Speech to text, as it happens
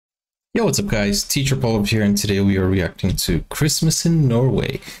Yo, what's up guys? Teacher Paul over here, and today we are reacting to Christmas in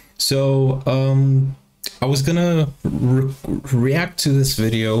Norway. So, I was gonna react to this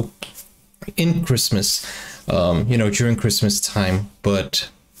video in Christmas, during Christmas time, but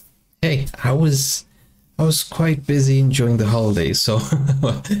hey, I was quite busy enjoying the holidays, so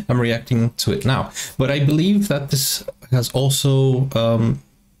I'm reacting to it now. But I believe that this has also,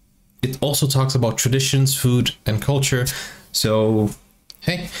 it also talks about traditions, food, and culture, so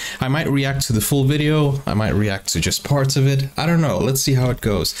hey, I might react to the full video, I might react to just parts of it, I don't know, let's see how it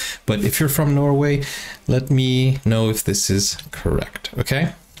goes. But if you're from Norway, let me know if this is correct,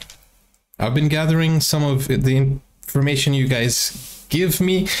 okay? I've been gathering some of the information you guys give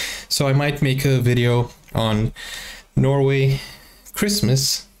me, so I might make a video on Norway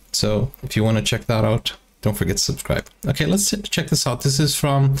Christmas, so if you want to check that out, don't forget to subscribe. Okay, let's check this out. This is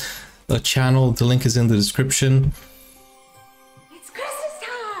from a channel, the link is in the description.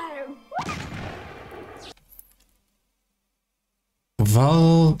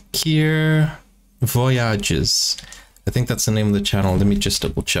 Valkyr Voyages. I think that's the name of the channel. Let me just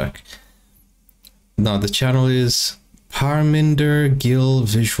double check. No, the channel is Parminder Gill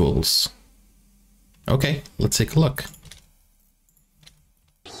Visuals. Okay, let's take a look.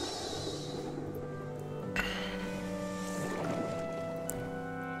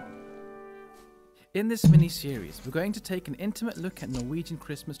 In this mini-series, we're going to take an intimate look at Norwegian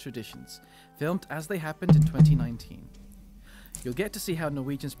Christmas traditions, filmed as they happened in 2019. You'll get to see how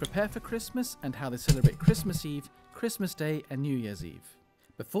Norwegians prepare for Christmas and how they celebrate Christmas Eve, Christmas Day and New Year's Eve.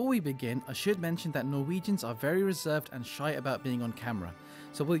 Before we begin, I should mention that Norwegians are very reserved and shy about being on camera,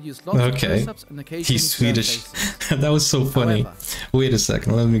 so we'll use lots of close-ups and occasionally He's Swedish. That was so funny. However, wait a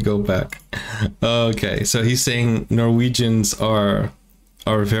second, let me go back. Okay, so he's saying Norwegians are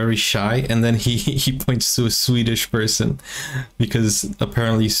very shy, and then he points to a Swedish person because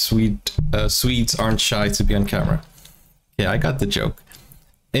apparently Swedes aren't shy to be on camera. Yeah, I got the joke.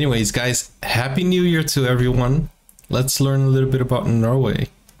 Anyways, guys, Happy New Year to everyone. Let's learn a little bit about Norway.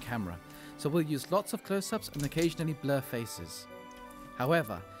 Camera, so we'll use lots of close-ups and occasionally blur faces.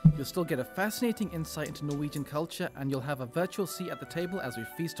 However, you'll still get a fascinating insight into Norwegian culture, and you'll have a virtual seat at the table as we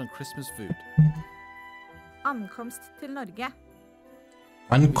feast on Christmas food. Ankomst til Norge.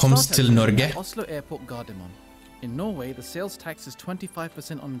 Ankomst til Norge. Oslo Airport Gardermoen. In Norway, the sales tax is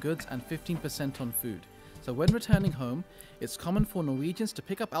 25% on goods and 15% on food. So when returning home, it's common for Norwegians to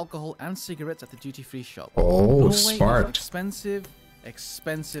pick up alcohol and cigarettes at the duty-free shop. Oh, Norway smart. is an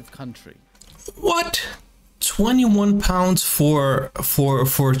expensive country. What? 21 pounds for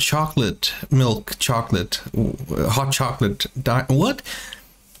chocolate, milk chocolate, hot chocolate. What?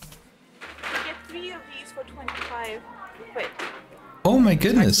 You get 3 of these for 25 quid. Oh my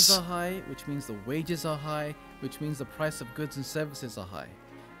goodness. Taxes are high, which means the wages are high, which means the price of goods and services are high.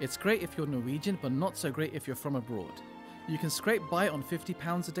 It's great if you're Norwegian, but not so great if you're from abroad. You can scrape by on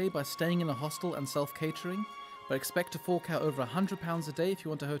 £50 a day by staying in a hostel and self-catering, but expect to fork out over £100 a day if you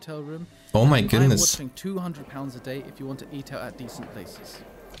want a hotel room. Oh my goodness. I'm watching £200 a day if you want to eat out at decent places.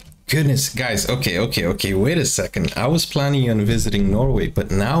 Goodness, guys, okay, wait a second. I was planning on visiting Norway, but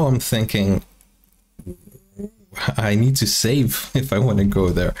now I'm thinking I need to save if I want to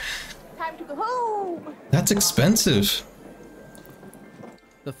go there. Time to go home. That's expensive.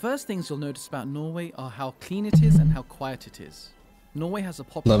 The first things you'll notice about Norway are how clean it is and how quiet it is. Norway has a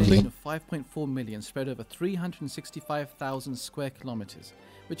population of 5.4 million spread over 365,000 square kilometers,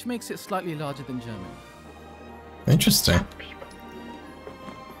 which makes it slightly larger than Germany. Interesting.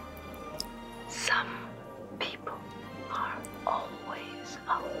 Some people are always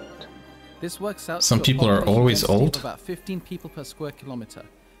old. This works out Some to a people are population always density old? of about 15 people per square kilometer.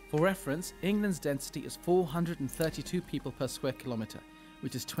 For reference, England's density is 432 people per square kilometer,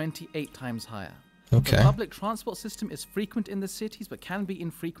 which is 28 times higher. Okay. The public transport system is frequent in the cities but can be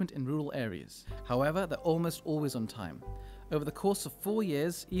infrequent in rural areas. However, they're almost always on time. Over the course of 4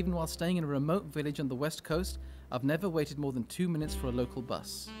 years, even while staying in a remote village on the west coast, I've never waited more than 2 minutes for a local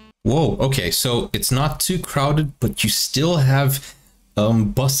bus. Whoa, okay, so it's not too crowded, but you still have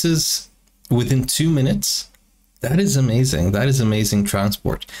buses within 2 minutes? That is amazing. That is amazing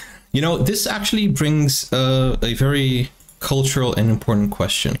transport. You know, this actually brings a very cultural and important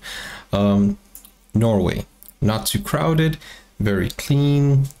question. Norway, not too crowded, very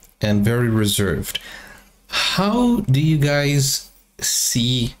clean, and very reserved. How do you guys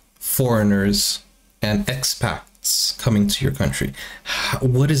see foreigners and expats coming to your country?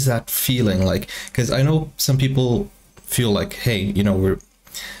 What is that feeling like? Because I know some people feel like, hey, you know,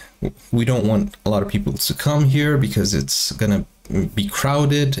 we don't want a lot of people to come here because it's gonna be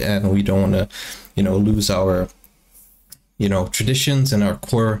crowded, and we don't want to, you know, lose our you know, traditions and our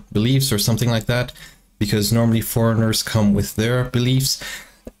core beliefs or something like that, because normally foreigners come with their beliefs.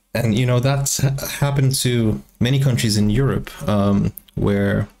 And, you know, that's happened to many countries in Europe,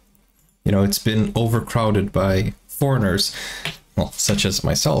 where, you know, it's been overcrowded by foreigners, well, such as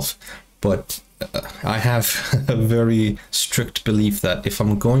myself. But I have a very strict belief that if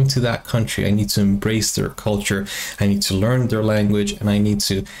I'm going to that country, I need to embrace their culture, I need to learn their language, and I need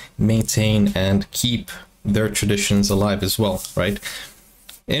to maintain and keep their traditions alive as well, right?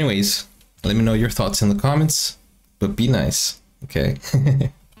 Anyways, let me know your thoughts in the comments, but be nice, okay?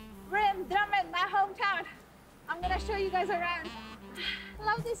 We're in Drammen, my hometown. I'm gonna show you guys around.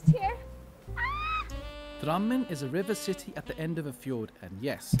 Love this chair. Drammen is a river city at the end of a fjord, and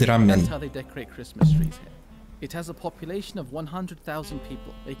yes, Drammen. that's how they decorate Christmas trees here. It has a population of 100,000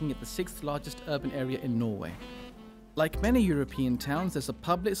 people, making it the 6th largest urban area in Norway. Like many European towns, there's a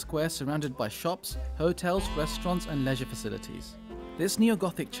public square surrounded by shops, hotels, restaurants, and leisure facilities. This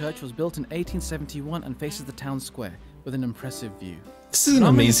neo-Gothic church was built in 1871 and faces the town square with an impressive view. This is an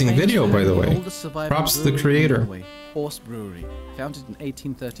amazing video, by the way. Props to the creator. Horse Brewery, founded in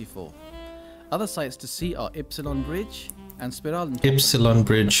 1834. Other sites to see are Ypsilon Bridge and Spiralen. Ypsilon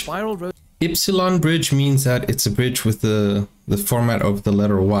Bridge. Spiral road. Ypsilon Bridge means that it's a bridge with the format of the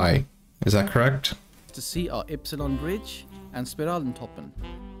letter Y. Is that correct? To see are Ypsilon Bridge and Spiralentoppen,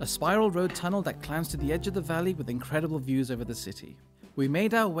 a spiral road tunnel that climbs to the edge of the valley with incredible views over the city. We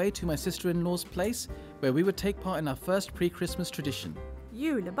made our way to my sister-in-law's place, where we would take part in our first pre-Christmas tradition.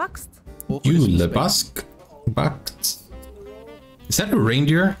 Julebakst. Julebakst? Is that a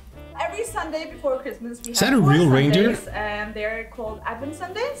reindeer? Every Sunday before Christmas, we Is that a real reindeer? And they're called Advent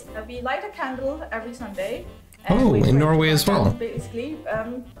Sundays. We light a candle every Sunday. Oh, in Norway as well. Basically,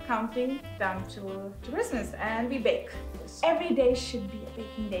 counting down to Christmas, and we bake. Every day should be a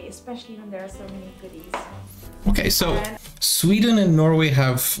baking day, especially when there are so many goodies. Okay, so Sweden and Norway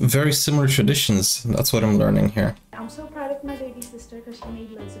have very similar traditions. That's what I'm learning here. I'm so proud of my baby sister because she made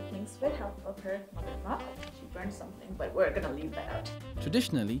loads of things with help of her mother-in-law. She burned something, but we're gonna leave that out.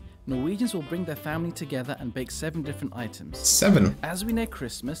 Traditionally, Norwegians will bring their family together and bake 7 different items. 7? As we near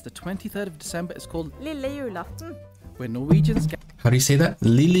Christmas, the 23rd of December is called Lille julaften. where Norwegians How do you say that?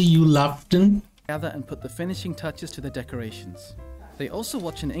 Lille julaften? gather and put the finishing touches to their decorations. They also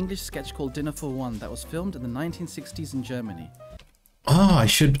watch an English sketch called Dinner for One that was filmed in the 1960s in Germany. Oh, I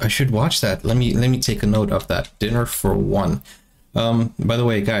should watch that. Let me take a note of that. Dinner for One. By the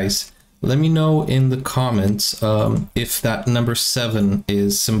way, guys, let me know in the comments if that number 7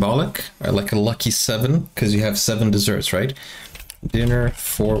 is symbolic, or like a lucky 7, because you have 7 desserts, right? Dinner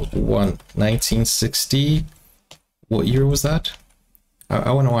for One, 1960. What year was that?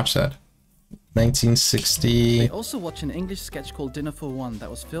 I want to watch that. 1960. They also watch an English sketch called Dinner for One that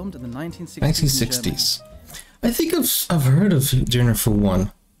was filmed in the 1960s. 1960s. I think I've heard of Dinner for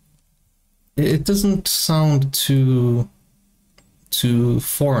One. It doesn't sound too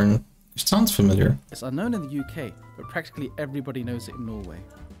foreign. It sounds familiar. It's unknown in the UK, but practically everybody knows it in Norway.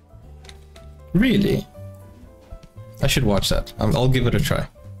 Really? I should watch that. I'll give it a try.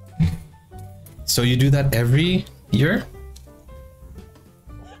 So you do that every year?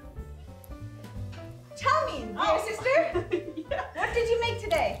 Tell me, dear sister, Yeah. what did you make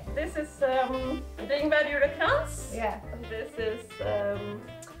today? This is ringvärjulekrans. Yeah. This is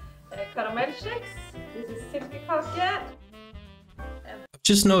karamellkex. This is silkekake.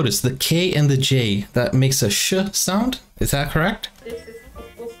 Just notice the K and the J, that makes a sh sound. Is that correct? This is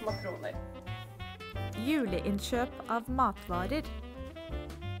kokosmakroner. Juleinköp av matvaror.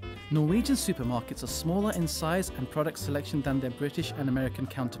 Norwegian supermarkets are smaller in size and product selection than their British and American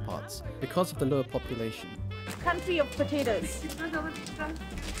counterparts because of the lower population. Country of potatoes.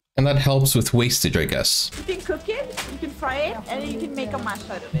 And that helps with wastage, I guess. You can cook it, you can fry it, and then you can make a mash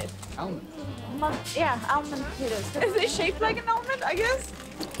out of it. Almond. Yeah, almond potatoes. Is it shaped like an almond, I guess?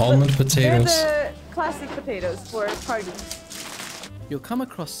 Almond They're potatoes. the classic potatoes for parties. You'll come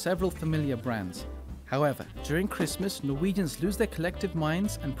across several familiar brands. However, during Christmas, Norwegians lose their collective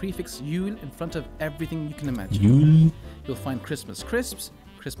minds and prefix Jul in front of everything you can imagine. Yule. You'll find Christmas crisps,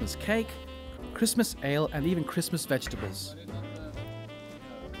 Christmas cake, Christmas ale, and even Christmas vegetables.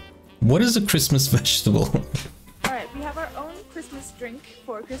 What is a Christmas vegetable? Alright, we have our own Christmas drink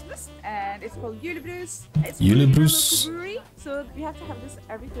for Christmas, and it's called julebrus. It's Julebrus. from a local brewery, so we have to have this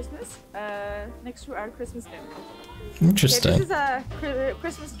every Christmas, next to our Christmas dinner. Interesting. Okay, this is a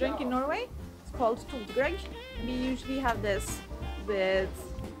Christmas drink in Norway. It's called Tomtegrøgg. We usually have this with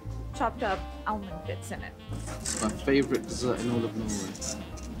chopped up almond bits in it. My favorite dessert in all of Norway.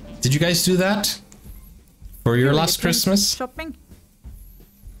 Did you guys do that for your last Christmas? Shopping.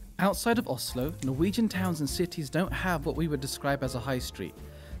 Outside of Oslo, Norwegian towns and cities don't have what we would describe as a high street.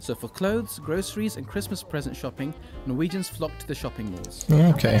 So for clothes, groceries and Christmas present shopping, Norwegians flock to the shopping malls.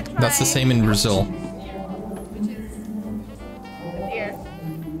 Okay, that's the same in Brazil. Which is here.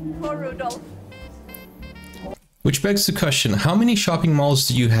 Poor Rudolph. Which begs the question, how many shopping malls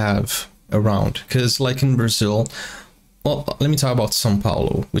do you have around? Because like in Brazil, well, let me talk about São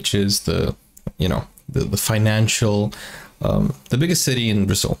Paulo, which is the, you know, the financial, the biggest city in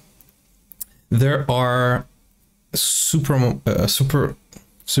Brazil. There are shopping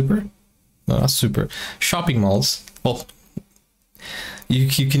malls. Well, you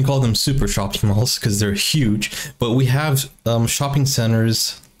can call them super shopping malls because they're huge, but we have shopping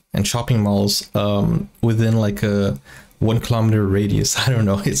centers and shopping malls within like a 1 kilometer radius. I don't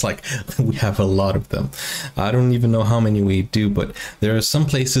know, it's like we have a lot of them. I don't even know how many we do, but there are some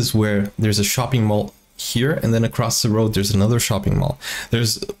places where there's a shopping mall here, and then across the road there's another shopping mall.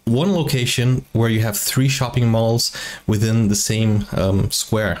 There's one location where you have 3 shopping malls within the same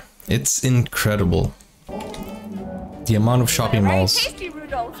square. It's incredible, the amount of shopping malls. Very tasty,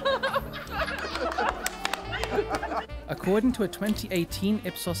 Rudolph. According to a 2018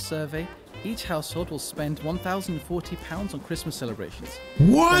 Ipsos survey, each household will spend £1,040 on Christmas celebrations,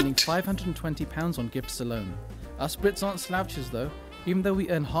 spending £520 on gifts alone. Us Brits aren't slouches though. Even though we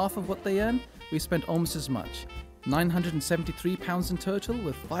earn half of what they earn, we spend almost as much, £973 in total,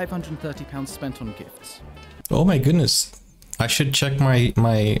 with £530 spent on gifts. Oh my goodness, I should check my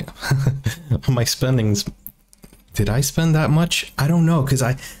my spendings. Did I spend that much? I don't know, because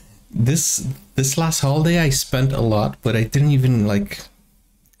this last holiday I spent a lot, but I didn't even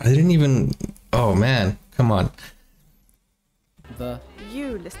oh man, come on. The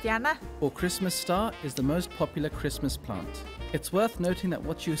Julestjerne, or Christmas star is the most popular Christmas plant. It's worth noting that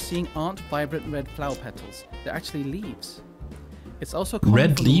what you're seeing aren't vibrant red flower petals, they're actually leaves. It's also common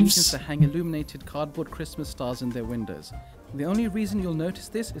red for leaves Norwegians to hang illuminated cardboard Christmas stars in their windows. The only reason you'll notice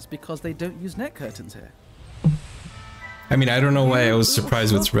this is because they don't use net curtains here. I mean, I don't know why I was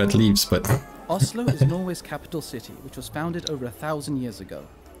surprised with red leaves, but Oslo is Norway's capital city, which was founded over 1,000 years ago.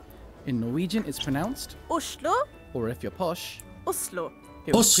 In Norwegian, it's pronounced Oslo, or if you're posh, Oslo.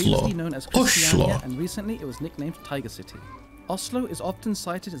 It was Oslo. previously known as Christiania, Oslo. and recently it was nicknamed Tiger City. Oslo is often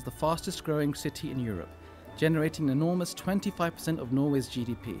cited as the fastest growing city in Europe, generating an enormous 25% of Norway's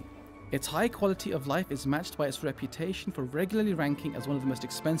GDP. Its high quality of life is matched by its reputation for regularly ranking as one of the most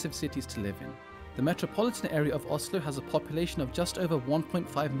expensive cities to live in. The metropolitan area of Oslo has a population of just over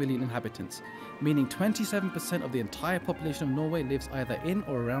 1.5 million inhabitants, meaning 27% of the entire population of Norway lives either in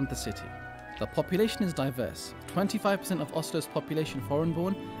or around the city. The population is diverse, 25% of Oslo's population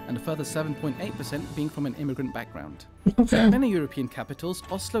foreign-born and a further 7.8% being from an immigrant background. okay. Like many European capitals,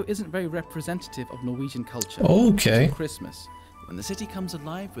 Oslo isn't very representative of Norwegian culture. Okay. Until Christmas, when the city comes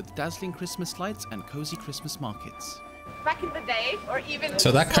alive with dazzling Christmas lights and cozy Christmas markets. Back in the day, or even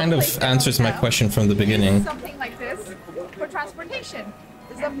So that kind of someplace answers my now, question from the beginning. something like this for transportation.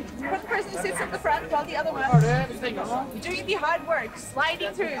 There's one person who sits in the front while the other one doing the hard work,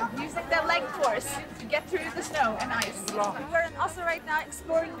 sliding through, using their leg force to get through the snow and ice. We're in Oslo right now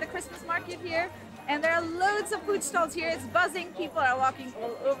exploring the Christmas market here, and there are loads of food stalls here. It's buzzing. People are walking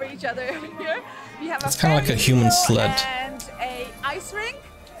all over each other here. We have It's kinda like a Ferris human wheel sled. and a ice rink.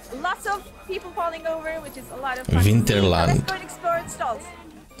 Lots of people falling over, which is a lot of fun. Winterland. Let's go and explore the stalls.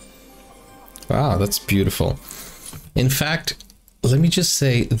 Wow, that's beautiful. In fact, let me just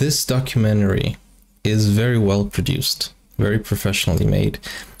say this documentary is very well produced, very professionally made,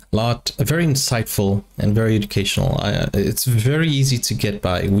 very insightful and very educational. It's very easy to get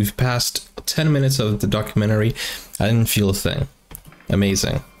by. We've passed 10 minutes of the documentary. I didn't feel a thing.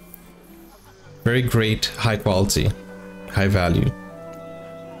 Amazing. Very great, high quality, high value.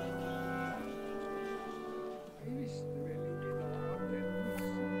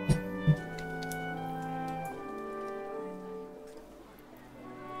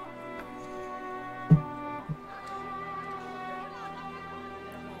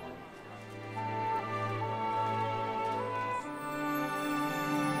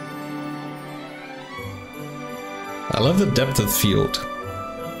 I love the depth of field.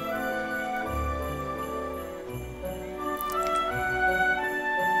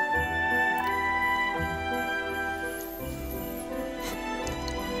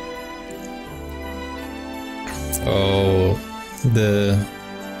 Oh,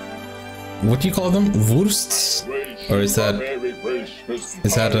 what do you call them? Wursts? Or is that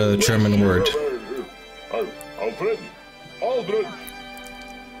a German word? Alfred. Alfred.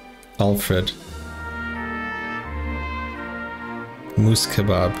 Alfred. Moose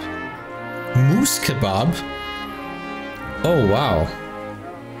kebab. Moose kebab? Oh wow.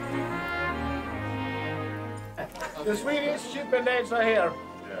 The Swedish shippers are here,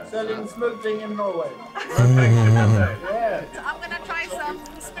 selling smultring in Norway. Yeah. So I'm gonna try some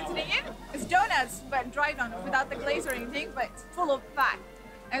smultringen. It's donuts, but dry donuts without the glaze or anything, but it's full of fat.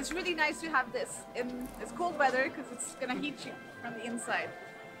 And it's really nice to have this in this cold weather because it's gonna heat you from the inside.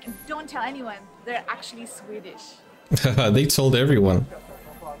 And don't tell anyone, they're actually Swedish. They told everyone.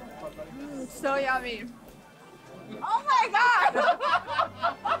 So yummy. Oh my god!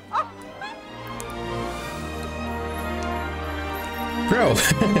 Bro.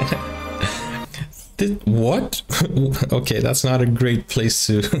 What? Okay, that's not a great place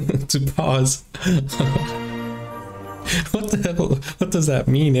to to pause. What the hell? What does that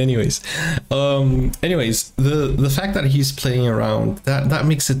mean, anyways? Anyways, the fact that he's playing around, that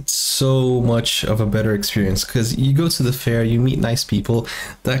makes it so much of a better experience, because you go to the fair, you meet nice people.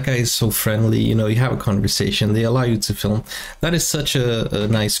 That guy is so friendly, you know, you have a conversation, they allow you to film. That is such a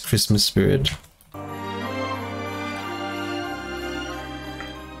nice Christmas spirit.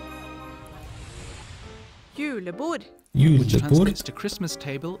 Julebord. Julebord? Which translates to Christmas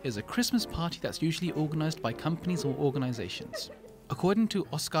table, is a Christmas party that's usually organized by companies or organizations. According to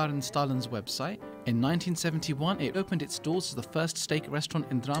Oscar and Stalin's website, in 1971 it opened its doors as the first steak restaurant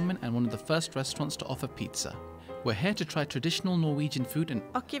in Drammen and one of the first restaurants to offer pizza. We're here to try traditional Norwegian food and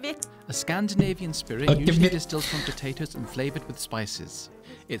akevitt, a Scandinavian spirit usually distilled from potatoes and flavored with spices.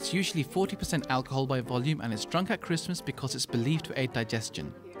 It's usually 40% alcohol by volume and it's drunk at Christmas because it's believed to aid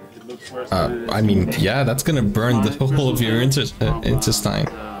digestion. I mean, yeah, that's gonna burn the whole of your intestine.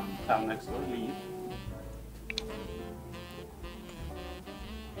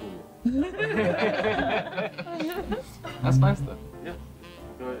 That's nice though. Yeah.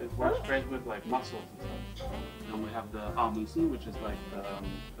 So it works great with like mussels and stuff. And we have the almondsy, which is like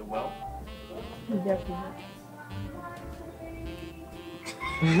the well.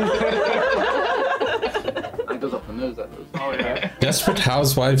 It goes up the nose, that does. Oh yeah. Desperate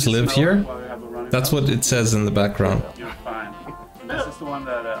housewives live here? That's what it says in the background. You're fine. This is the one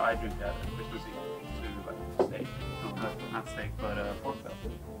that I drink at Christmas Eve to like steak. No, not steak, but pork belly.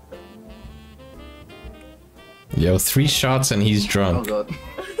 Yo, 3 shots and he's drunk. Oh god.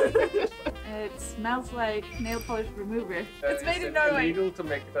 It smells like nail polish remover. It's made in Norway. It's illegal to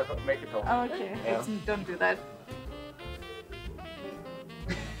make it home. Oh, okay. Yeah. Don't do that.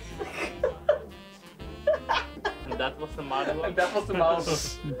 And that was the mild one? And that was the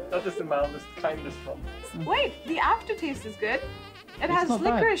mildest. That is the mildest, kindest one. Wait, the aftertaste is good. It has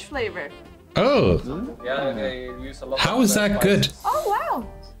licorice flavor. Oh, Yeah, they use a lot. how is that good? Oh wow!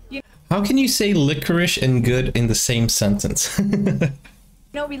 How can you say licorice and good in the same sentence? You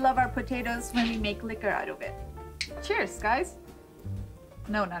know we love our potatoes when we make liquor out of it. Cheers, guys.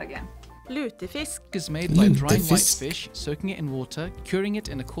 No, not again. Lutefisk is made by drying white Lutefisk. fish, soaking it in water, curing it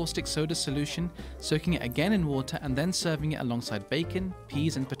in a caustic soda solution, soaking it again in water, and then serving it alongside bacon,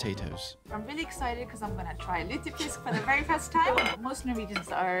 peas, and potatoes. I'm really excited because I'm gonna try lutefisk for the very first time. Most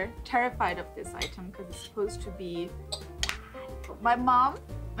Norwegians are terrified of this item because it's supposed to be. My mom,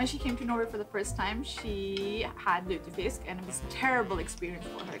 when she came to Norway for the first time, she had lutefisk and it was a terrible experience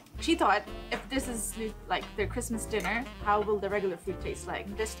for her. She thought, if this is like their Christmas dinner, how will the regular food taste like?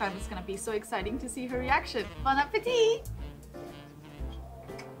 This time it's gonna be so exciting to see her reaction. Bon appetit!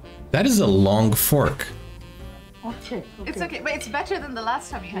 That is a long fork. Okay. It's okay, but it's better than the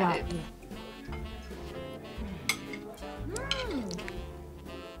last time you had it.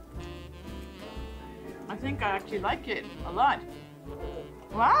 I think I actually like it a lot.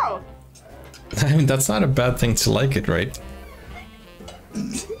 Wow! I mean, that's not a bad thing to like it, right?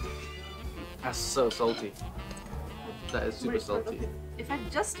 That's so salty. That is super Wait, salty. if I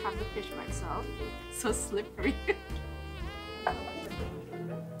just have the fish by itself, so slippery.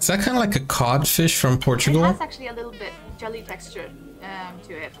 Is that kind of like a codfish from It Portugal? has actually a little bit jelly texture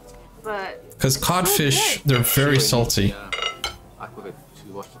to it, but Because codfish, they're very salty. Aquavit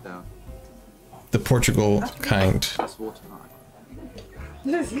to wash it down. The Portugal kind. That's water.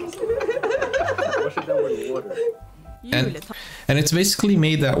 Wash it down with water. And it's basically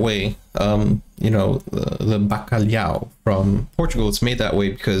made that way. You know, the bacalhau from Portugal, it's made that way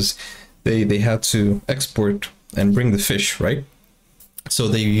because they had to export and bring the fish, right? So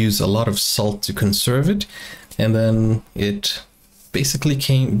they use a lot of salt to conserve it, and then it basically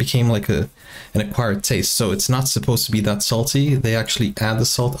became like an acquired taste. So it's not supposed to be that salty. They actually add the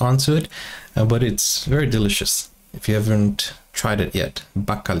salt onto it, but it's very delicious. If you haven't tried it yet,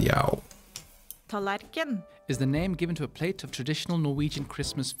 bacalhau. Tallerken is the name given to a plate of traditional Norwegian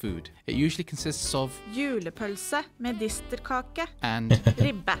Christmas food. It usually consists of julepølse med disterkake and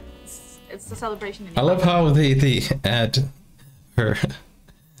ribbe. it's a celebration. In I love how they add her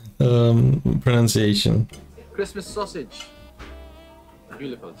pronunciation. Christmas sausage.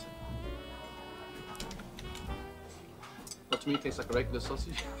 Julepølse. But to me it tastes like a regular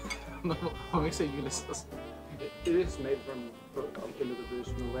sausage. What makes it julesausage? It is made from in the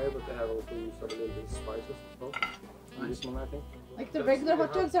traditional way, but they have also used a little bit of spices as well. Nice. This one, I think. Like the regular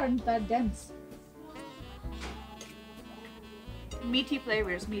hot dogs aren't that dense. Meaty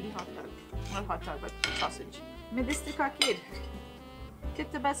flavors, meaty hot dog. Not hot dog, but sausage. Medisterkaker.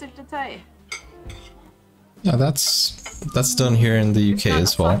 Tyttebærsyltetøy. Yeah, that's done here in the UK as well.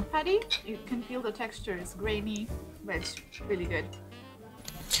 It's not a flat patty. You can feel the texture. It's grainy, but it's really good.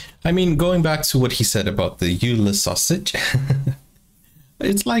 I mean, going back to what he said about the Yule sausage,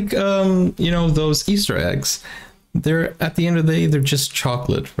 it's like, you know, those Easter eggs. They're, at the end of the day, they're just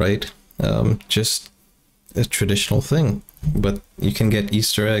chocolate, right? Just a traditional thing. But you can get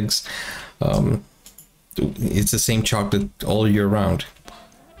Easter eggs. It's the same chocolate all year round.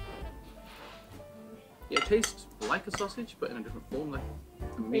 Yeah, it tastes like a sausage, but in a different form, like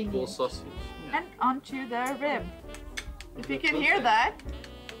a meatball sausage. Yeah. And onto the rib. If you can hear that,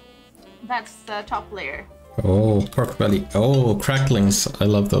 that's the top layer. Oh, pork belly. Oh, cracklings. I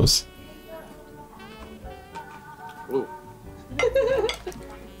love those. Ooh.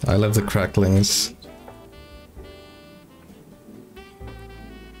 I love the cracklings.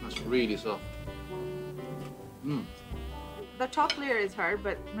 That's really soft. Mm. The top layer is hard,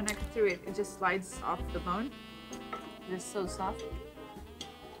 but when I cut through it, it just slides off the bone. It's so soft.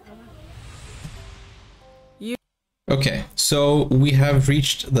 Okay, so we have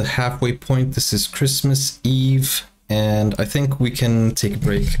reached the halfway point. This is Christmas Eve, and I think we can take a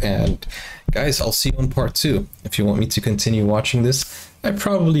break. And guys, I'll see you on part 2. If you want me to continue watching this, I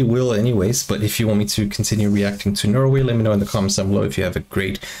probably will anyways, but if you want me to continue reacting to Norway, let me know in the comments down below if you have a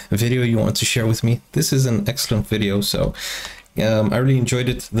great video you want to share with me. This is an excellent video, so I really enjoyed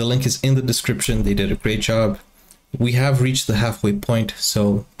it. The link is in the description. They did a great job. We have reached the halfway point,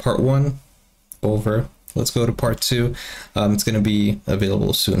 so part 1 over. Let's go to part 2. It's going to be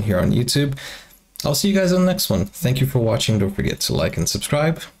available soon here on YouTube. I'll see you guys on the next one. Thank you for watching. Don't forget to like and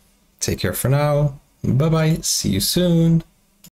subscribe. Take care for now. Bye bye. See you soon.